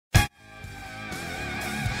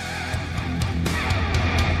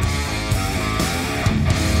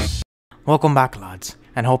Welcome back, lads,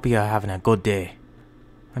 and hope you're having a good day.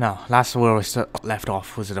 Now, last where we left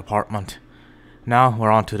off was the apartment. Now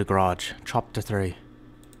we're on to the garage. Chapter 3.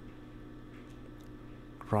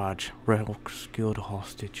 Garage. Rescue the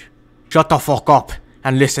hostage. Shut the fuck up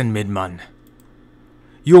and listen, Midman.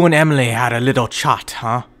 You and Emily had a little chat,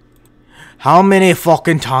 huh? How many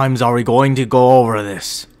fucking times are we going to go over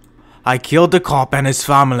this? I killed the cop and his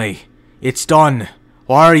family. It's done.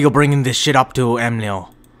 Why are you bringing this shit up to Emily?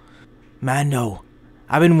 Mando,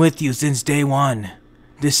 I've been with you since day one.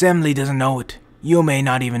 This Emily doesn't know it. You may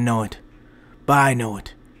not even know it. But I know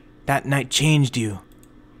it. That night changed you.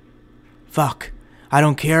 Fuck. I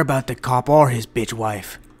don't care about the cop or his bitch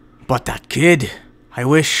wife. But that kid. I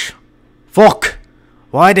wish. Fuck.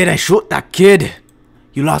 Why did I shoot that kid?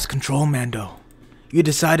 You lost control, Mando. You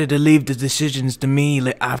decided to leave the decisions to me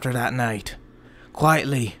after that night.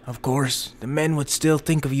 Quietly, of course. The men would still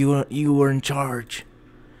think of you were in charge.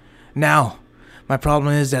 Now, my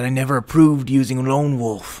problem is that I never approved using Lone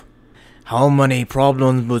Wolf. How many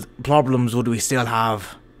problems would we still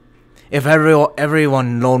have if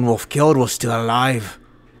everyone Lone Wolf killed was still alive?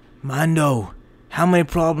 Mando, how many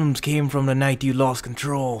problems came from the night you lost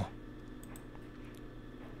control?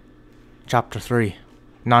 Chapter 3.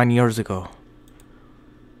 9 years ago.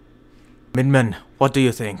 Midman, what do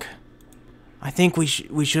you think? I think we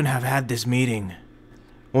shouldn't have had this meeting.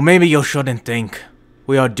 Well, maybe you shouldn't think.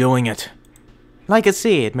 We are doing it. Like I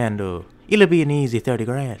said, Mando, it'll be an easy 30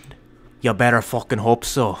 grand. You better fucking hope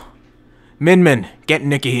so. Midman, get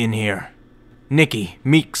Nicky in here. Nicky,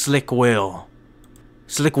 meet Slick Will.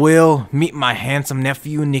 Slick Will, meet my handsome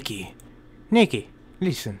nephew, Nicky. Nicky,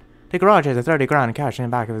 listen. The garage has a 30 grand cash in the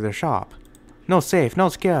back of their shop. No safe, no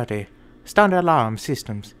security. Standard alarm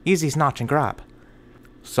systems. Easy snatch and grab.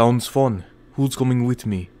 Sounds fun. Who's coming with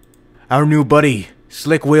me? Our new buddy,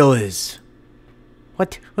 Slick Will is.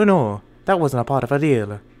 What? Oh no, that wasn't a part of a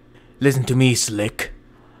deal. Listen to me, Slick.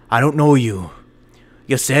 I don't know you.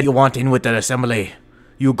 You said you want in with the assembly.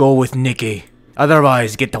 You go with Nicky.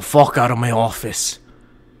 Otherwise, get the fuck out of my office.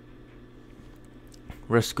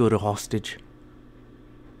 Rescue the hostage.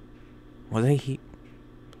 Was he?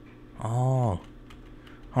 Oh.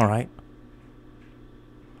 Alright.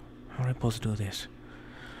 How are we supposed to do this?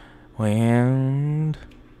 And...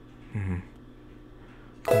 Come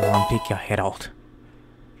on, pick your head out.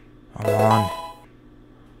 Come on.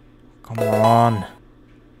 Come on.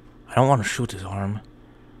 I don't want to shoot his arm.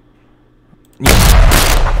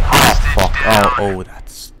 Oh, fuck. Oh,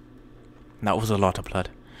 that was a lot of blood.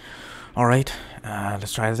 Alright,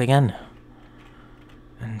 let's try this again.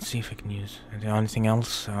 And see if we can use... Is there anything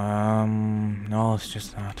else? No, it's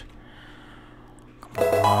just that. Come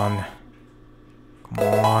on. Come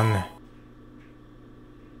on.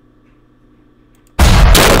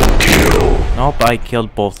 Nope, I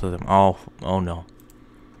killed both of them. Oh no.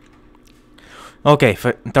 Okay,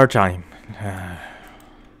 third time.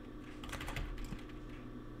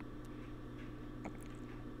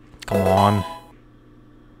 Come on.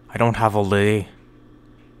 I don't have a lay.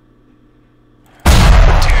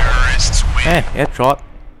 Terrorists win. Hey, headshot.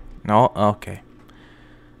 No, okay.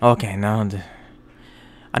 Okay, now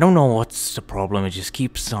I don't know what's the problem. It just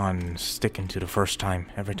keeps on sticking to the first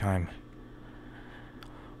time every time.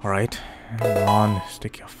 Alright. Come on,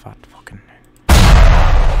 stick your fat fucking...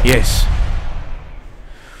 Yes!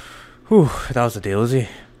 Whew, that was a doozy.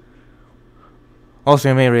 Also,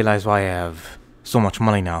 you may realize why I have so much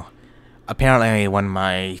money now. Apparently, when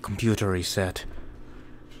my computer reset,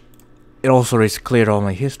 it also cleared all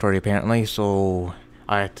my history, apparently, so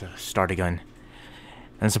I had to start again.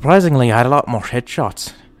 And surprisingly, I had a lot more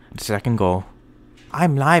headshots the second go.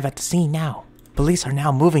 I'm live at the scene now. Police are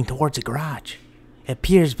now moving towards the garage. It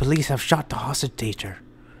appears police have shot the hostage taker.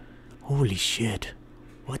 Holy shit.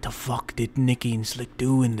 What the fuck did Nicky and Slick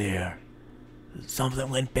do in there?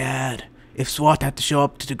 Something went bad. If SWAT had to show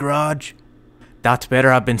up to the garage, that's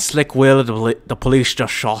better have been Slick Will the police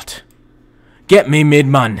just shot. Get me,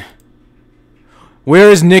 Midman.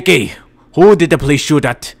 Where is Nicky? Who did the police shoot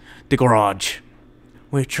at the garage?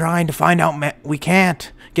 We're trying to find out, we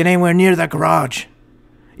can't get anywhere near that garage.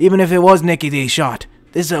 Even if it was Nicky they shot.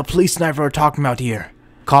 This is a police sniper we're talking about here.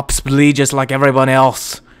 Cops bleed just like everyone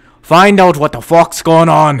else. Find out what the fuck's going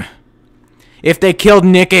on. If they killed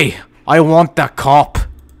Nicky, I want that cop.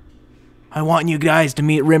 I want you guys to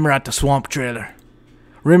meet Rimmer at the swamp trailer.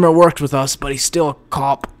 Rimmer worked with us, but he's still a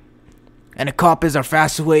cop. And a cop is our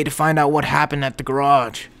fastest way to find out what happened at the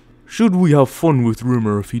garage. Should we have fun with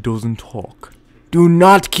Rimmer if he doesn't talk? Do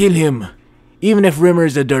not kill him. Even if Rimmer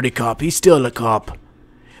is a dirty cop, he's still a cop.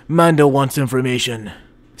 Mando wants information.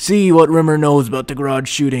 See what Rimmer knows about the garage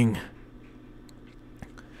shooting.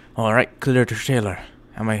 Alright, clear the trailer.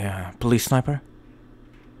 Am I a police sniper?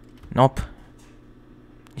 Nope.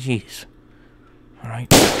 Jeez.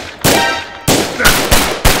 Alright.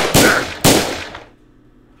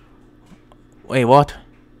 Wait, what?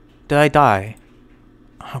 Did I die?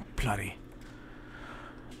 Oh, bloody.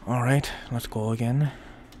 Alright, let's go again.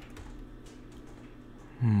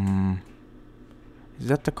 Is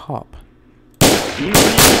that the cop?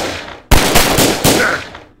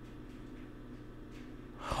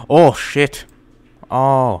 Oh, shit.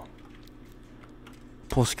 Oh.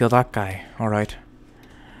 Supposed to kill that guy. Alright.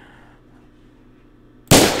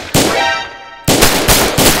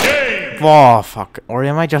 Oh, fuck. Or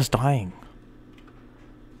am I just dying?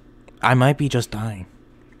 I might be just dying.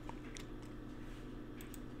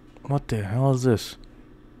 What the hell is this?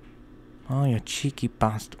 Oh, you cheeky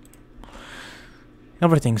bastard.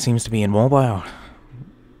 Everything seems to be immobile.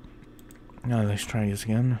 Now let's try this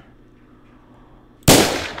again.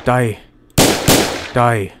 Die.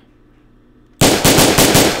 Die.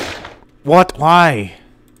 What? Why?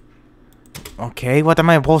 Okay, what am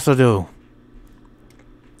I supposed to do?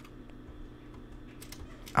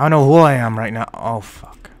 I don't know who I am right now. Oh,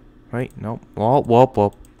 fuck. Right, nope. Whoop, whoop,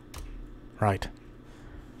 whoop. Right.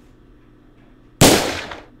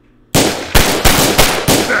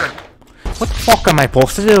 What the fuck am I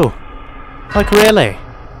supposed to do? Like, really?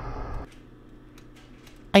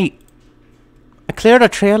 I cleared a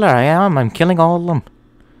trailer, I'm killing all of them.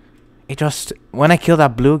 It just... When I kill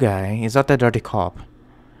that blue guy, is that the dirty cop?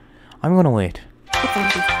 I'm gonna wait.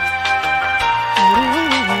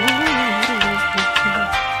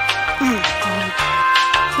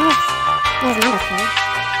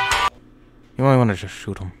 You might wanna just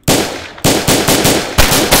shoot him.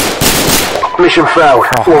 Mission failed.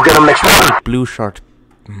 We'll get him next time. Blue shirt.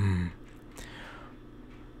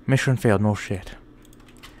 Mission failed, no shit.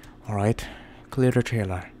 Alright. Clear the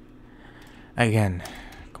trailer. Again.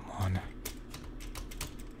 Come on.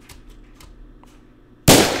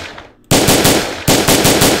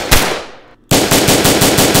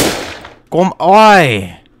 Come.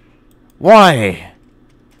 Why? Why?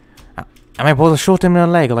 Am I supposed to shoot him in the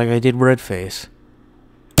leg like I did Redface?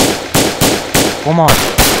 Come on.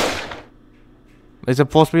 Is it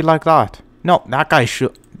supposed to be like that? No, that guy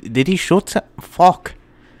shoot. Did he shoot? Fuck.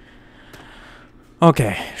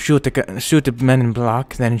 Okay, shoot the men in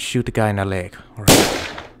black, then shoot the guy in the leg. Alright.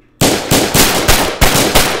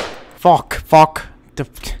 Fuck. The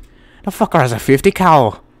fucker has a 50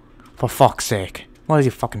 cal. For fuck's sake. What is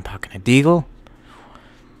he fucking packing? A deagle?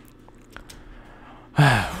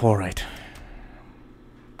 Alright.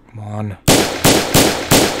 Come on.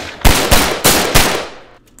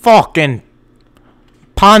 Fucking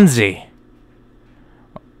pansy.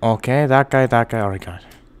 Okay, that guy, alright, got it.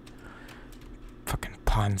 Fucking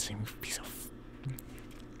pansy, piece of...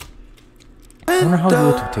 I wonder how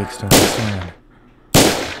YouTube takes to understand.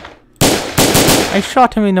 I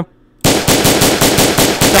shot him in the...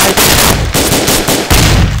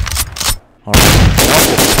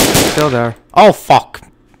 Alright, still there. Oh, fuck.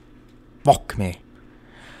 Fuck me.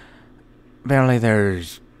 Apparently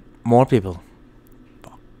there's more people.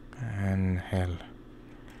 Fuck and hell.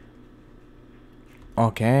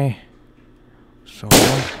 Okay. So...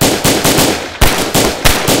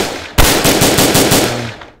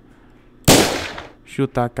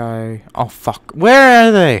 Shoot that guy. Oh, fuck. Where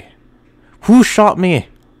are they? Who shot me?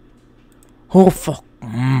 Oh, fuck.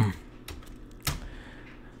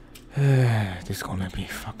 This is gonna be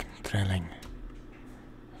fucking thrilling.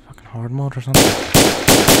 Fucking hard mode or something.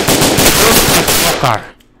 Fucker.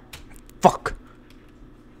 Fuck.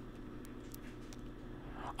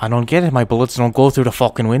 I don't get it. My bullets don't go through the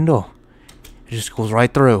fucking window. It just goes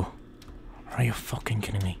right through. Are you fucking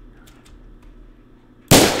kidding me?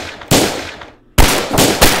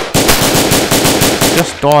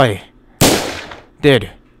 Just die.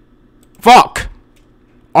 Did. Fuck!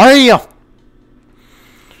 Are you?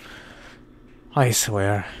 I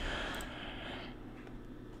swear.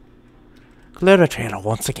 Clear the trailer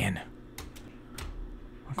once again.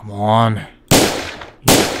 Come on.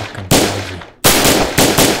 You fucking crazy.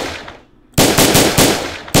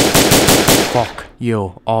 Fuck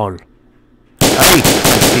you all. Hey!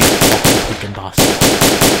 I see fucking peeking bastard.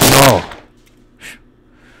 No!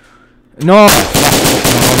 No!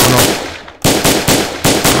 No.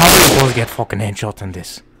 How are you supposed to get fucking headshots in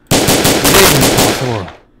this? It isn't possible.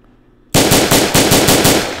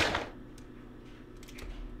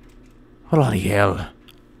 Bloody hell.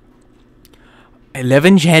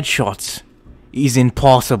 11 headshots is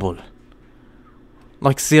impossible.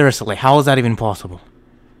 Like, seriously, how is that even possible?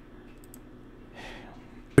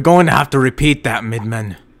 You're going to have to repeat that,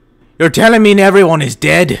 Midman. You're telling me everyone is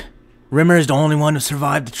dead? Rimmer is the only one who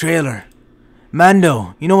survived the trailer.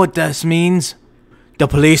 Mando, you know what this means? The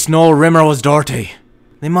police know Rimmer was dirty.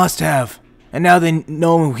 They must have. And now they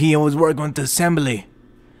know he was working with the assembly.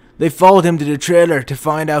 They followed him to the trailer to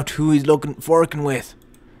find out who he's working with.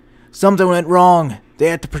 Something went wrong. They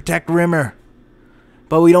had to protect Rimmer.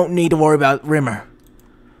 But we don't need to worry about Rimmer.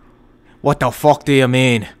 What the fuck do you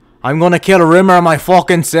mean? I'm gonna kill Rimmer my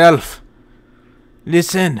fucking self.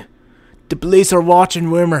 Listen. The police are watching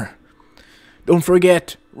Rimmer. Don't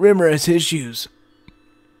forget, Rimmer has issues.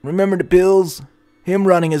 Remember the pills? Him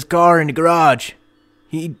running his car in the garage.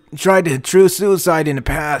 He tried to true suicide in the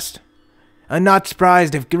past. I'm not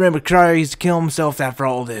surprised if Rimmer tries to kill himself after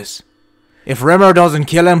all this. If Rimmer doesn't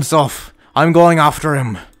kill himself, I'm going after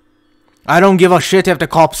him. I don't give a shit if the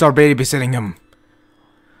cops are babysitting him.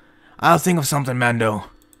 I'll think of something, Mando.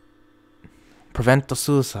 Prevent the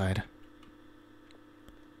suicide.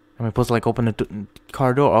 Am I supposed to like open the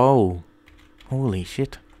car door? Oh. Holy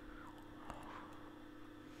shit.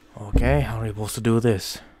 Okay, how are we supposed to do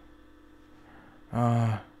this?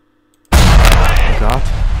 I got.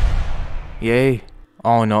 Yay.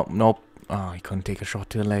 Oh, no, nope. Oh, I couldn't take a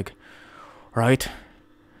shot to the leg. Right.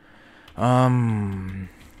 How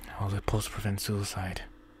was I supposed to prevent suicide?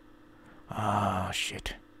 Ah,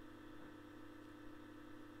 shit.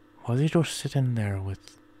 Was he just sitting there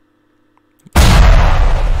with...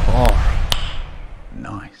 Oh.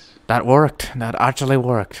 Nice. That worked. That actually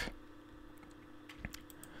worked.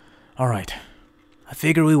 Alright. I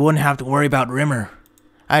figured we wouldn't have to worry about Rimmer.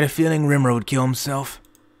 I had a feeling Rimmer would kill himself.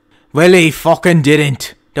 Well, he fucking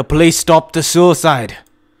didn't. The police stopped the suicide.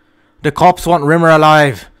 The cops want Rimmer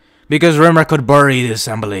alive, because Rimmer could bury the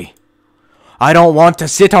assembly. I don't want to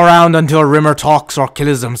sit around until Rimmer talks or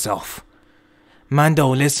kills himself.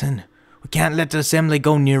 Mando, listen. We can't let the assembly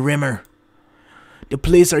go near Rimmer. The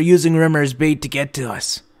police are using Rimmer as bait to get to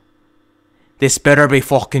us. This better be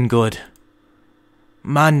fucking good.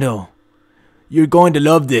 Mando, you're going to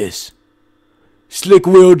love this. Slick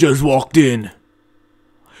Will just walked in.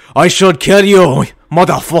 I should kill you,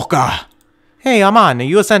 motherfucker. Hey, Aman,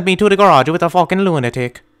 you sent me to the garage with a fucking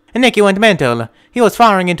lunatic. And Nicky went mental. He was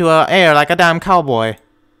firing into air like a damn cowboy.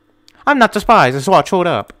 I'm not surprised the SWAT showed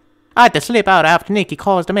up. I had to slip out after Nicky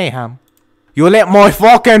caused the mayhem. You let my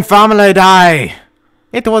fucking family die.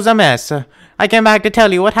 It was a mess. I came back to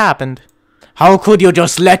tell you what happened. How could you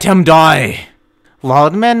just let him die?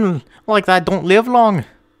 Loud men like that don't live long.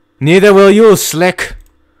 Neither will you, Slick.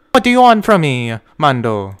 What do you want from me,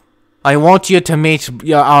 Mando? I want you to meet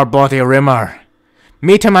our buddy Rimmer.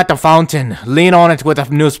 Meet him at the fountain. Lean on it with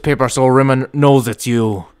a newspaper so Rimmer knows it's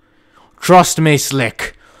you. Trust me,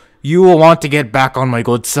 Slick. You will want to get back on my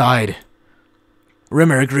good side.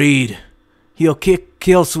 Rimmer agreed. He'll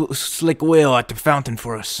kill Slick Will at the fountain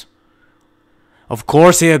for us. Of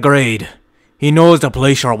course he agreed. He knows the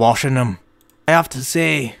police are watching him. I have to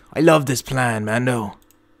say, I love this plan, Mando.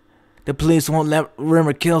 The police won't let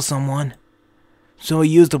Rimmer kill someone. So we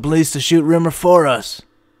use the police to shoot Rimmer for us.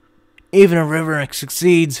 Even if Rimmer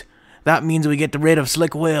succeeds, that means we get rid of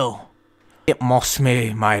Slick Will. It must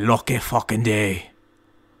be my lucky fucking day.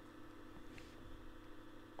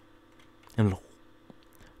 And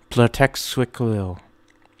protect Slick Will.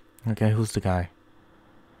 Okay, who's the guy?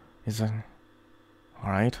 Is that...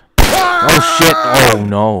 Alright. Oh shit! Oh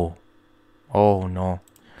no. Oh no.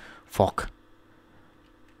 Fuck.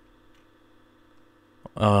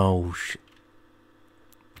 Oh shit.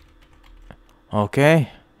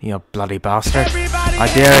 Okay. You bloody bastard. I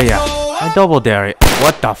dare ya. I double dare you.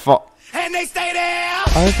 What the fuck? And they stay there.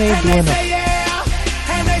 Are they doing it?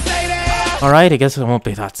 Alright, I guess it won't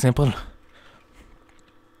be that simple.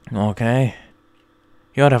 Okay.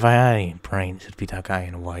 You know, if I had any brains, it'd be that guy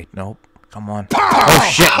in white. Nope. Come on. Oh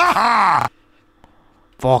shit!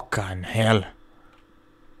 Fucking hell.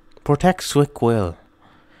 Protect Slick Will.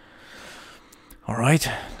 Alright,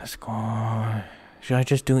 let's go. Should I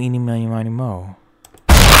just do eeny, meeny, miny, mo?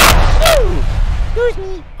 Excuse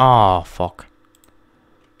me. Oh, fuck.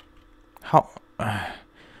 How?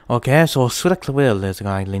 Okay, so Slick Will, there's a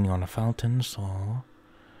guy leaning on a fountain, so...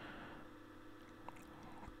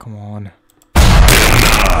 Come on.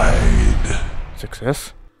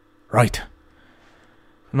 Success. Right.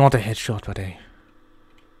 Not a headshot, but a...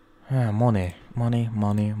 money. Money,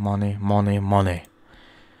 money, money, money, money.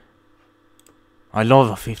 I love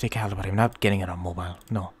a 50 caliber, but I'm not getting it on mobile.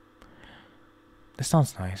 No. This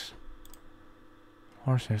sounds nice.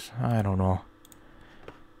 Horses, I don't know.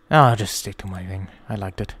 I'll just stick to my thing. I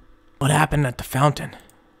liked it. What happened at the fountain?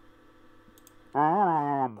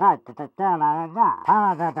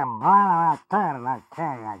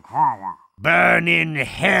 Burn in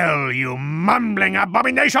hell, you mumbling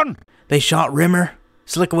abomination! They shot Rimmer.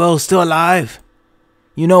 Slickwell's still alive.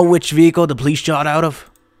 You know which vehicle the police shot out of?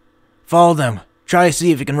 Follow them. Try to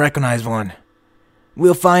see if you can recognize one.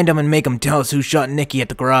 We'll find them and make them tell us who shot Nicky at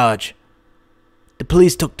the garage. The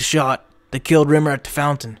police took the shot. They killed Rimmer at the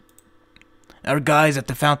fountain. Our guys at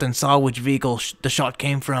the fountain saw which vehicle the shot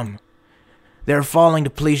came from. They're following the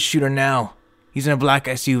police shooter now. He's in a black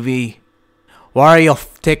SUV. Why are you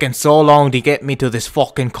taking so long to get me to this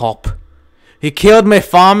fucking cop? He killed my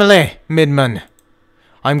family, Midman.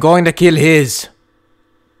 I'm going to kill his.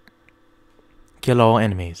 Kill all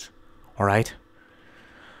enemies. Alright?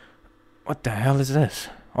 What the hell is this?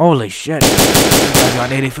 Holy shit. I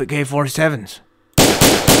got 80-foot K-47s.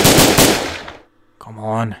 Come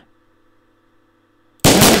on.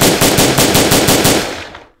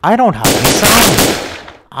 I don't have any sound.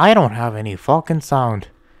 I don't have any fucking sound.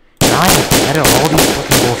 And I have to edit all these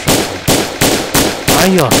fucking bullshit. Are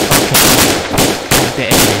you a fucking... I have to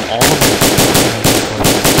edit in all of this.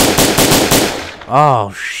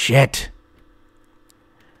 Oh shit.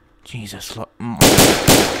 Jesus, I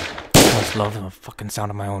must love the fucking sound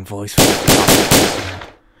of my own voice.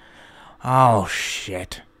 Oh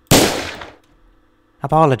shit.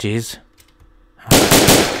 Apologies.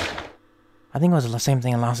 I think it was the same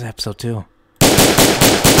thing in last episode too.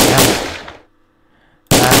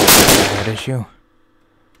 That issue.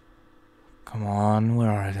 Come on,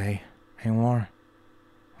 where are they? Any more?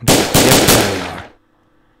 Yep, there they are.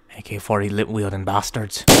 AK-40 lip wielding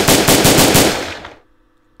bastards.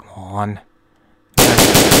 Come on.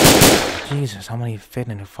 Jesus, how many fit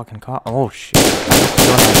in a fucking car? Oh shit. Come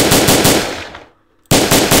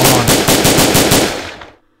on.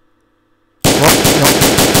 What? No.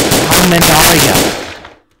 How many are you?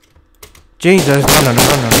 Jesus, no.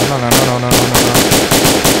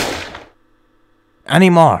 Any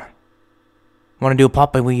more? Wanna do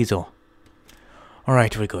Papa Weasel?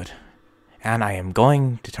 Alright, we're good. And I am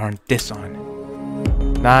going to turn this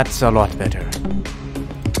on. That's a lot better.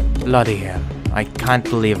 Bloody hell. I can't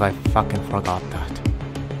believe I fucking forgot that.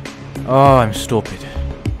 Oh, I'm stupid.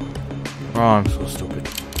 Oh, I'm so stupid.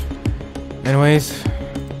 Anyways.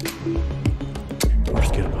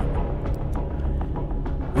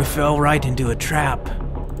 We fell right into a trap.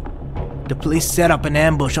 The police set up an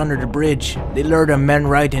ambush under the bridge. They lured our men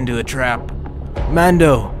right into a trap.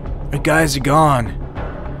 Mando, our guys are gone.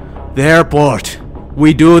 The airport.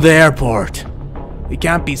 We do the airport. We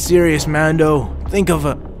can't be serious, Mando. Think of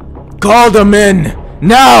a... Call them in!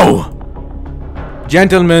 Now!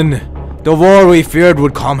 Gentlemen, the war we feared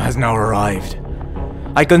would come has now arrived.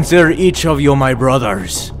 I consider each of you my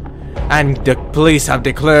brothers. And the police have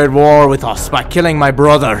declared war with us by killing my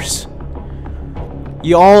brothers.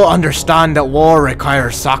 You all understand that war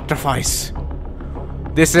requires sacrifice.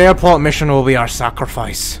 This airport mission will be our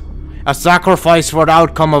sacrifice. A sacrifice for the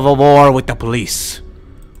outcome of a war with the police.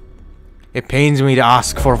 It pains me to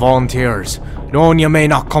ask for volunteers, knowing you may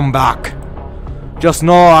not come back. Just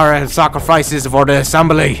know our sacrifice is for the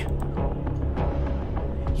assembly.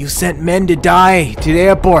 You sent men to die to the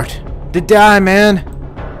airport. To die, man.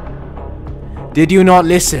 Did you not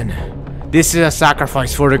listen? This is a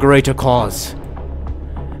sacrifice for the greater cause.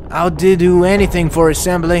 I'll do anything for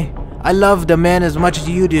assembly. I love the men as much as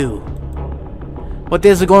you do. But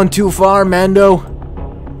this is going too far, Mando.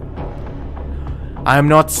 I'm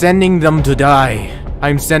not sending them to die.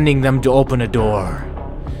 I'm sending them to open a door.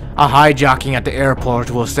 A hijacking at the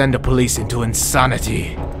airport will send the police into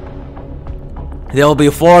insanity. They'll be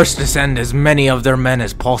forced to send as many of their men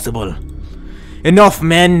as possible. Enough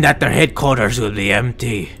men that their headquarters will be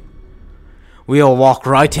empty. We'll walk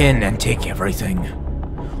right in and take everything.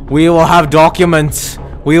 We will have documents.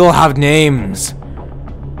 We will have names.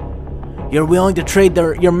 You're willing to trade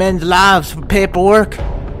your men's lives for paperwork?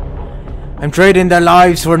 I'm trading their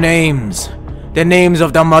lives for names. The names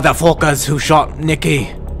of the motherfuckers who shot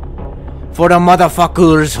Nicky. For the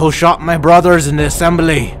motherfuckers who shot my brothers in the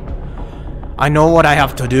assembly. I know what I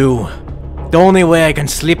have to do. The only way I can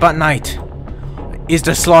sleep at night is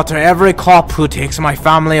to slaughter every cop who takes my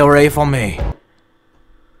family away from me.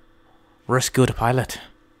 Rescue the pilot.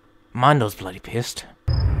 Mando's bloody pissed.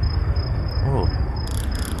 Oh.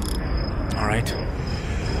 Alright.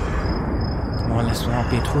 Come on, let's not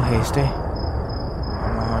be too hasty.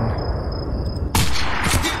 Come on.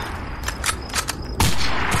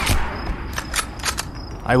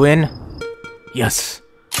 I win. Yes.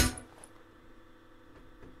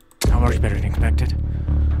 That much better than expected.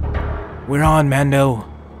 We're on, Mando.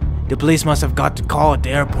 The police must have got the call at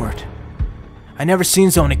the airport. I never seen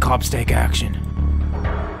so many cops take action.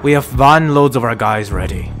 We have van loads of our guys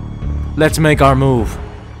ready. Let's make our move.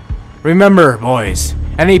 Remember, boys,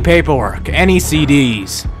 any paperwork, any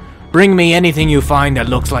CDs, bring me anything you find that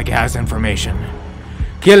looks like it has information.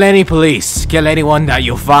 Kill any police, kill anyone that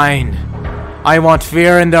you find. I want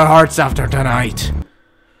fear in their hearts after tonight.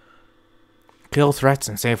 Kill threats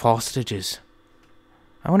and save hostages.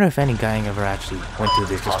 I wonder if any gang ever actually went through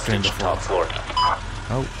this stream before. Top floor.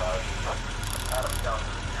 Oh.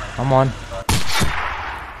 Come on.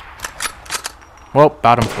 Oh,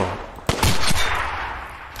 bottom floor.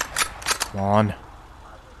 Come on.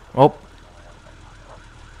 Oh.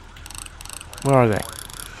 Where are they?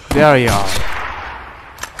 There you are.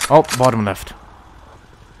 Oh, bottom left.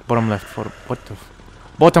 Bottom left. What the?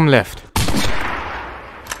 Bottom left.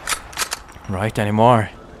 Right, any more?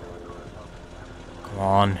 Come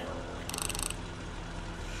on.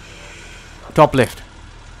 Top left.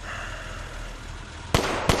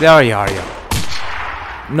 There you are, you.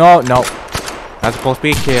 No. That's supposed to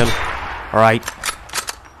be a kill. Alright.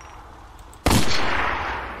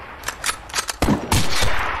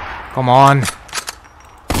 Come on.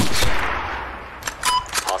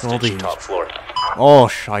 Hostage top floor. Oh,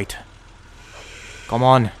 shite. Come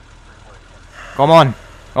on. Come on.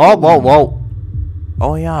 Oh, whoa.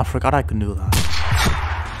 Oh, yeah, I forgot I could do that.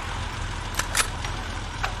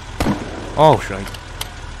 Oh, shite.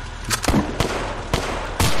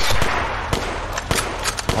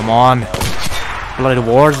 Come on. Bloody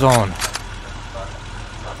war zone.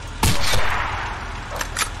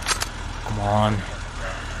 Come on.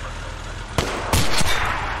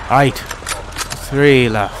 Right. 3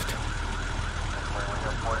 left.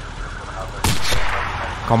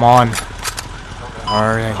 Come on.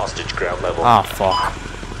 Alright. Hostage ground level. Ah, fuck.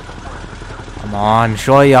 Come on,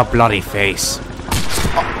 show your bloody face.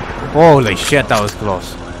 Oh, holy shit, that was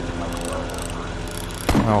close.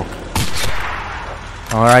 Okay.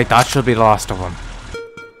 Alright, that should be the last of them.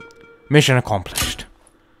 Mission accomplished.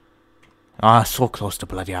 Ah, so close to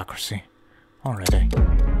bloody accuracy. Already.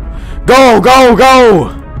 Go!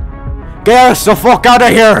 Get us the fuck out of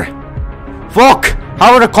here! Fuck!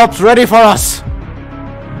 How are the cops ready for us?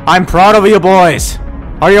 I'm proud of you boys.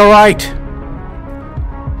 Are you alright?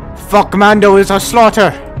 Fuck, Mando is a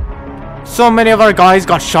slaughter. So many of our guys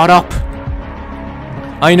got shot up.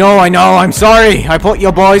 I know, I'm sorry I put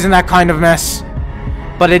you boys in that kind of mess.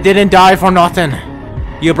 But it didn't die for nothing.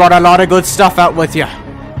 You brought a lot of good stuff out with you.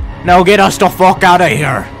 Now get us the fuck out of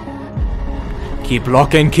here. Keep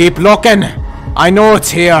looking. I know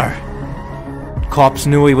it's here. Cops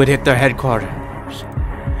knew we would hit their headquarters.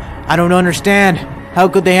 I don't understand. How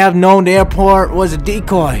could they have known the airport was a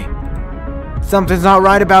decoy? Something's not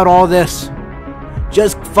right about all this.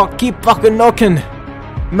 Just keep fucking looking.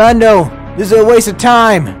 Mando, this is a waste of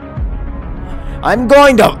time. I'm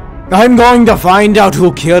going to find out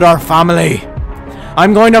who killed our family.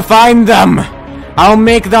 I'm going to find them. I'll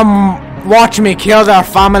make them watch me kill their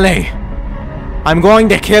family. I'm going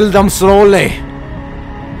to kill them slowly.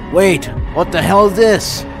 Wait, what the hell is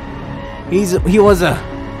this? He was a...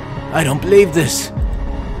 I don't believe this.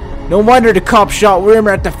 No wonder the cops shot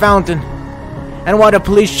Rimmer at the fountain. And why the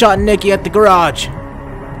police shot Nicky at the garage.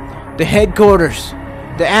 The headquarters.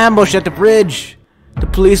 The ambush at the bridge. The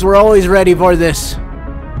police were always ready for this.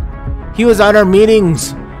 He was at our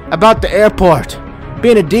meetings about the airport,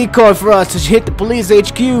 being a decoy for us to hit the police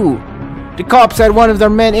HQ. The cops had one of their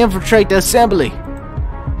men infiltrate the assembly.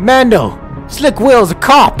 Mando, Slick Will's a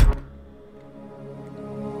cop.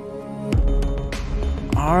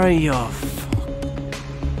 Are you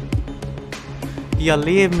You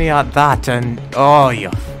leave me at that and... Oh,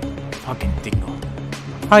 you fucking dingo.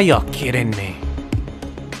 Are you kidding me?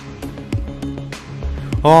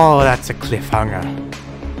 Oh, that's a cliffhanger.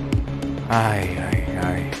 Aye.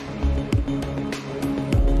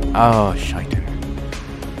 Oh, shite.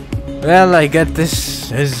 Well, I get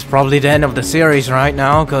this is probably the end of the series right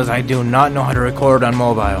now, because I do not know how to record on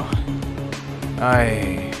mobile.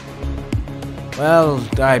 Well,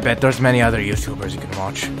 I bet there's many other YouTubers you can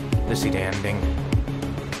watch to see the ending.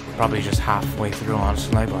 Probably just halfway through,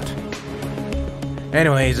 honestly, but...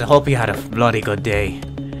 Anyways, I hope you had a bloody good day.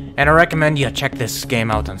 And I recommend you check this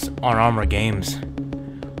game out on Armor Games.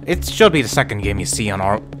 It should be the second game you see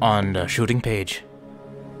on the shooting page.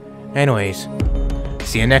 Anyways,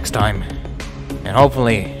 see you next time. And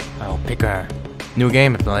hopefully, I'll pick a new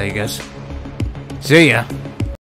game to play, I guess. See ya!